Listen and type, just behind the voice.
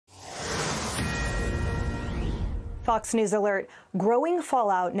Fox News alert. Growing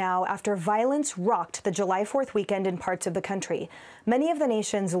fallout now after violence rocked the July 4th weekend in parts of the country. Many of the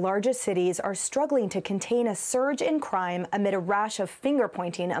nation's largest cities are struggling to contain a surge in crime amid a rash of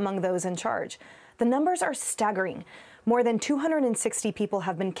finger-pointing among those in charge. The numbers are staggering. More than 260 people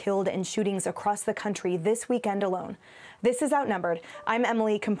have been killed in shootings across the country this weekend alone. This is Outnumbered. I'm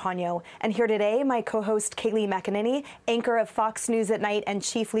Emily Campagno, and here today, my co-host Kayleigh McEnany, anchor of Fox News at Night and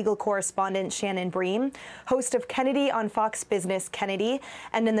chief legal correspondent Shannon Bream, host of Kennedy on Fox Business Kennedy,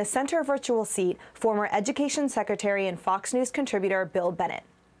 and in the center virtual seat, former Education Secretary and Fox News contributor Bill Bennett.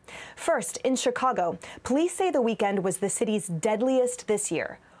 First, in Chicago, police say the weekend was the city's deadliest this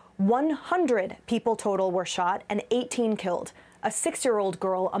year. 100 people total were shot and 18 killed. A 6-year-old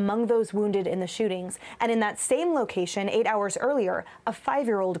girl among those wounded in the shootings. And in that same location, 8 hours earlier, a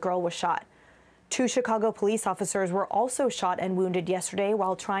 5-year-old girl was shot. 2 Chicago police officers were also shot and wounded yesterday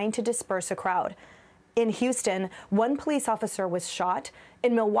while trying to disperse a crowd. In Houston, 1 police officer was shot.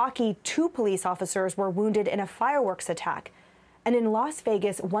 In Milwaukee, 2 police officers were wounded in a fireworks attack. And in Las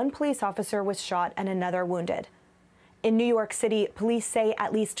Vegas, 1 police officer was shot and another wounded. In New York City, police say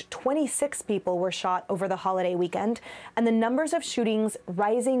at least 26 people were shot over the holiday weekend, and the numbers of shootings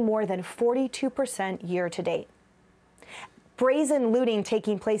rising more than 42% year to date. Brazen looting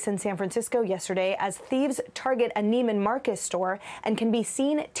taking place in San Francisco yesterday as thieves target a Neiman Marcus store and can be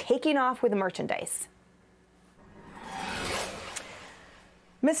seen taking off with merchandise.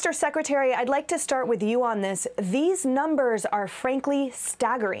 Mr. Secretary, I'd like to start with you on this. These numbers are frankly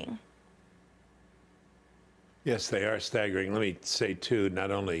staggering. Yes, they are staggering. Let me say, too,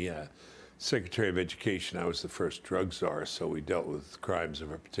 not only Secretary of Education, I was the first drug czar, so we dealt with crimes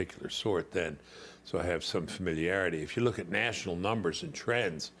of a particular sort then, so I have some familiarity. If you look at national numbers and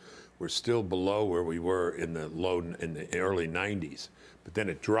trends, we're still below where we were in the early 90s, but then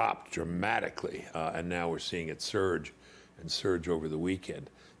it dropped dramatically, and now we're seeing it surge and surge over the weekend.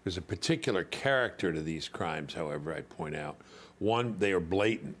 There's a particular character to these crimes, however, I'd point out. One, they are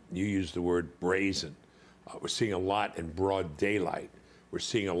blatant. You used the word brazen. We're seeing a lot in broad daylight. We're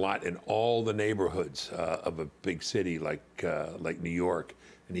seeing a lot in all the neighborhoods of a big city like New York,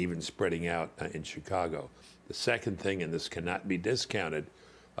 and even spreading out in Chicago. The second thing, and this cannot be discounted,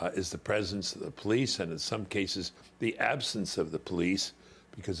 is the presence of the police, and in some cases, the absence of the police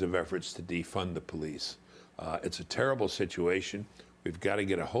because of efforts to defund the police. It's a terrible situation. We've got to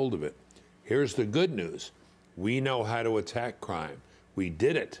get a hold of it. Here's the good news. We know how to attack crime. We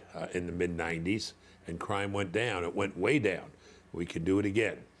did it in the mid-90s. And crime went down. It went way down. We can do it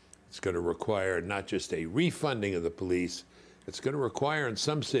again. It's going to require not just a refunding of the police, it's going to require in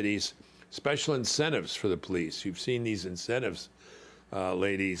some cities special incentives for the police. You've seen these incentives,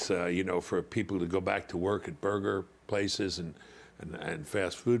 ladies, you know, for people to go back to work at burger places and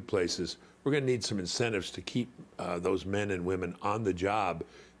fast food places. We're going to need some incentives to keep those men and women on the job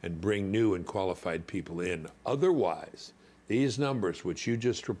and bring new and qualified people in. Otherwise, these numbers, which you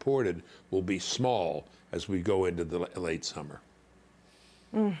just reported, will be small as we go into the late summer.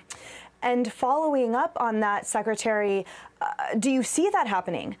 And following up on that, Secretary, do you see that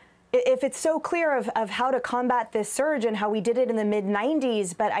happening? If it's so clear of how to combat this surge and how we did it in the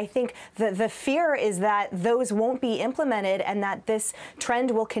mid-90s, but I think the fear is that those won't be implemented and that this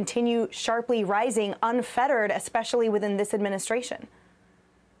trend will continue sharply rising, unfettered, especially within this administration.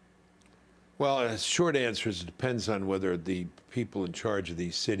 Well, a short answer is it depends on whether the people in charge of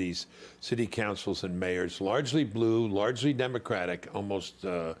these cities, city councils and mayors, largely blue, largely Democratic, almost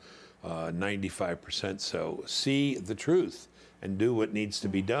 95% so, see the truth and do what needs to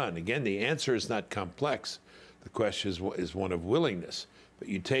be done. Again, the answer is not complex. The question is one of willingness. But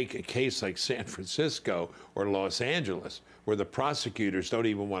you take a case like San Francisco or Los Angeles, where the prosecutors don't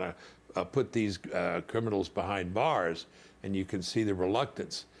even want to put these criminals behind bars, and you can see the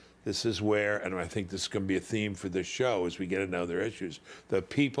reluctance. This is where, and I think this is going to be a theme for this show as we get into other issues, the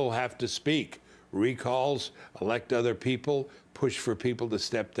people have to speak. Recalls, elect other people, push for people to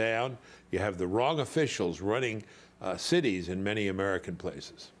step down. You have the wrong officials running cities in many American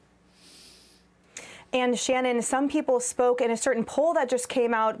places. And Shannon, some people spoke in a certain poll that just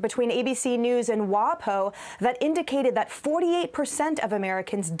came out between ABC News and WAPO that indicated that 48% of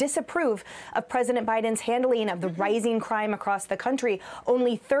Americans disapprove of President Biden's handling of the rising crime across the country.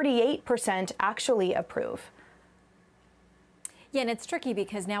 Only 38% actually approve. Yeah, and it's tricky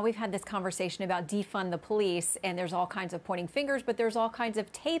because now we've had this conversation about defund the police, and there's all kinds of pointing fingers, but there's all kinds of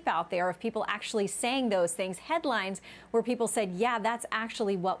tape out there of people actually saying those things, headlines where people said, yeah, that's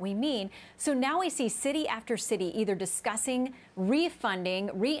actually what we mean. So now we see city after city either discussing refunding,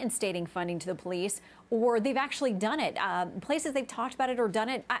 reinstating funding to the police, or they've actually done it. Places they've talked about it or done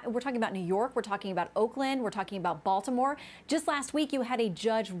it, we're talking about New York, we're talking about Oakland, we're talking about Baltimore. Just last week, you had a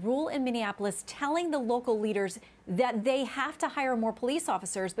judge rule in Minneapolis telling the local leaders that they have to hire more police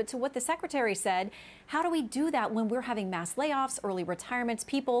officers. But to what the secretary said, how do we do that when we're having mass layoffs, early retirements,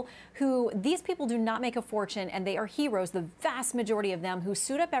 these people do not make a fortune, and they are heroes, the vast majority of them, who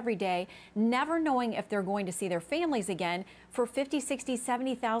suit up every day, never knowing if they're going to see their families again. For $50,000,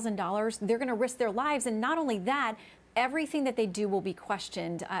 $60,000, $70,000, they're going to risk their lives. And not only that, everything that they do will be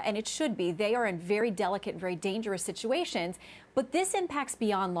questioned, and it should be. They are in very delicate, very dangerous situations. But this impacts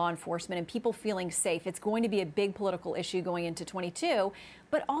beyond law enforcement and people feeling safe. It's going to be a big political issue going into 22.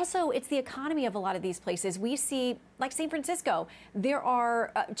 But also, it's the economy of a lot of these places. We see, like San Francisco, there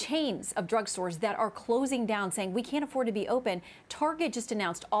are chains of drugstores that are closing down, saying we can't afford to be open. Target just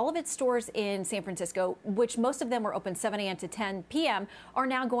announced all of its stores in San Francisco, which most of them were open 7 a.m. to 10 p.m., are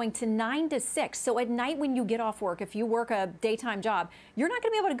now going to 9 to 6. So at night when you get off work, if you work a daytime job, you're not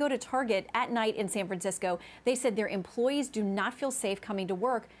going to be able to go to Target at night in San Francisco. They said their employees do not feel safe coming to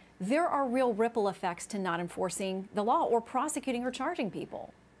work. There are real ripple effects to not enforcing the law or prosecuting or charging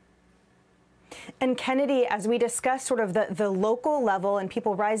people. And Kennedy, as we discussed sort of the local level and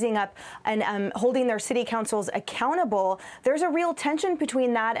people rising up and holding their city councils accountable, there's a real tension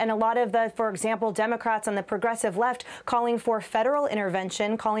between that and a lot of the, for example, Democrats on the progressive left calling for federal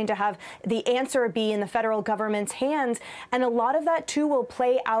intervention, calling to have the answer be in the federal government's hands. And a lot of that, too, will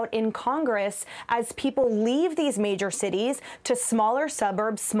play out in Congress as people leave these major cities to smaller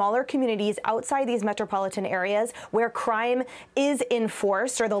suburbs, smaller communities outside these metropolitan areas where crime is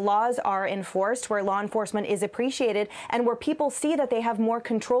enforced or the laws are enforced, where law enforcement is appreciated, and where people see that they have more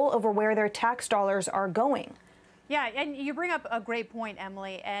control over where their tax dollars are going. Yeah, and you bring up a great point,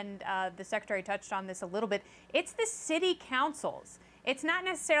 Emily, and the Secretary touched on this a little bit. It's the city councils. It's not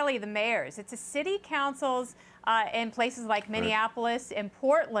necessarily the mayors. It's the city councils in places like Minneapolis and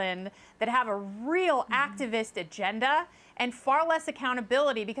Portland that have a real activist agenda and far less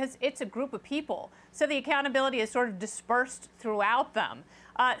accountability because it's a group of people. So the accountability is sort of dispersed throughout them.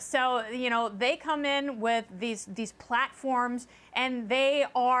 So, you know, they come in with these platforms and they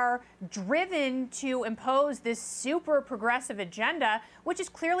are driven to impose this super progressive agenda, which is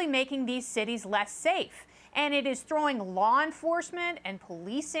clearly making these cities less safe. And it is throwing law enforcement and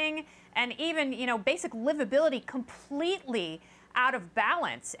policing and even, you know, basic livability completely out of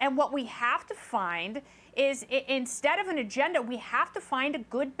balance. And what we have to find is, instead of an agenda, we have to find a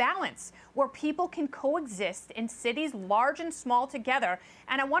good balance where people can coexist in cities large and small together.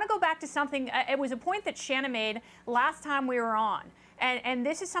 And I want to go back to something, it was a point that Shanna made last time we were on. And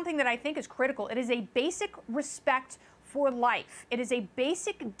this is something that I think is critical. It is a basic respect for life. It is a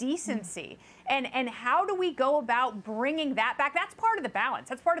basic decency. And how do we go about bringing that back? That's part of the balance.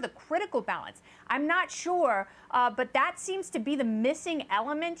 That's part of the critical balance. I'm not sure, but that seems to be the missing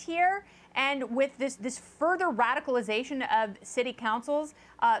element here. And with this further radicalization of city councils,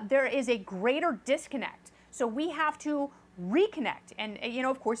 there is a greater disconnect. So we have to reconnect. And, you know,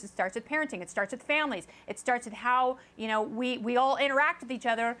 of course, it starts with parenting. It starts with families. It starts with how, you know, we all interact with each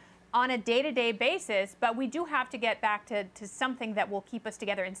other on a day-to-day basis. But we do have to get back to something that will keep us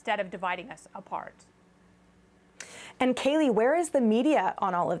together instead of dividing us apart. And Kaylee, where is the media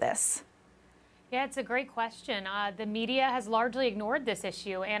on all of this? Yeah, it's a great question. The media has largely ignored this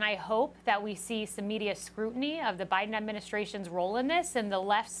issue, and I hope that we see some media scrutiny of the Biden administration's role in this and the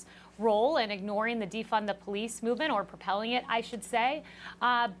left's role in ignoring the defund the police movement, or propelling it, I should say.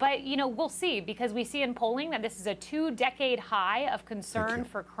 But, you know, we'll see, because we see in polling that this is a 2-decade high of concern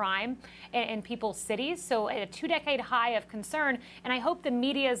for crime in people's cities. So a 2-decade high of concern. And I hope the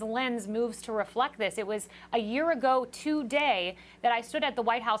media's lens moves to reflect this. It was a year ago today that I stood at the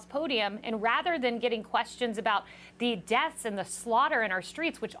White House podium, and rather than getting questions about the deaths and the slaughter in our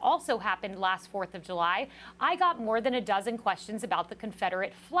streets, which also happened last 4th of July, I got more than a dozen questions about the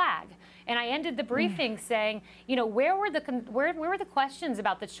Confederate flag. And I ended the briefing saying, you know, where were the questions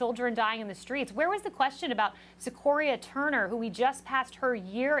about the children dying in the streets? Where was the question about Sequoia Turner, who we just passed her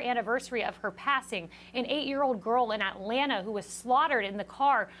year anniversary of her passing, an 8-year-old girl in Atlanta who was slaughtered in the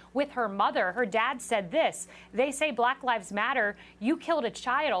car with her mother? Her dad said this: they say Black Lives Matter. You killed a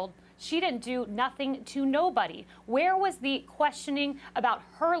child. She didn't do nothing to nobody. Where was the questioning about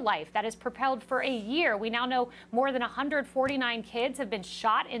her life that has propelled for a year? We now know more than 149 kids have been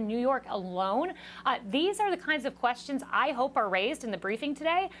shot in New York alone. These are the kinds of questions I hope are raised in the briefing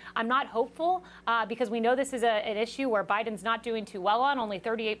today. I'm not hopeful because we know this is an issue where Biden's not doing too well on, only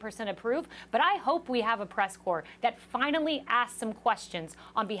 38% approve. But I hope we have a press corps that finally asks some questions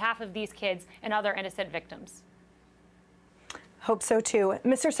on behalf of these kids and other innocent victims. Hope so, too.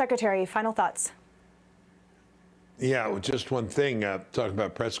 Mr. Secretary, final thoughts. Yeah, well, just one thing, talking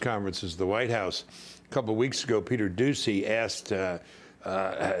about press conferences, the White House, a couple of weeks ago, Peter Doocy asked the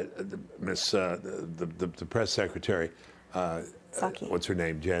press secretary, what's her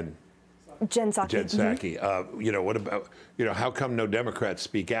name, Jen Psaki. Jen Psaki. You know, what about, you know, how come no Democrats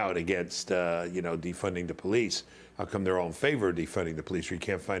speak out against, you know, defunding the police? How come they're all in favor of defunding the police, or you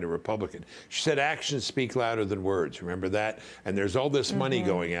can't find a Republican? She said actions speak louder than words. Remember that? And there's all this money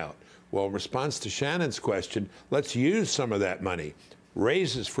going out. Well, in response to Shannon's question, let's use some of that money.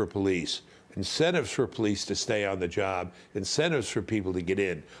 Raises for police, incentives for police to stay on the job, incentives for people to get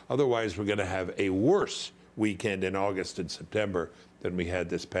in. Otherwise, we're going to have a worse weekend in August and September than we had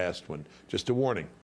this past one. Just a warning.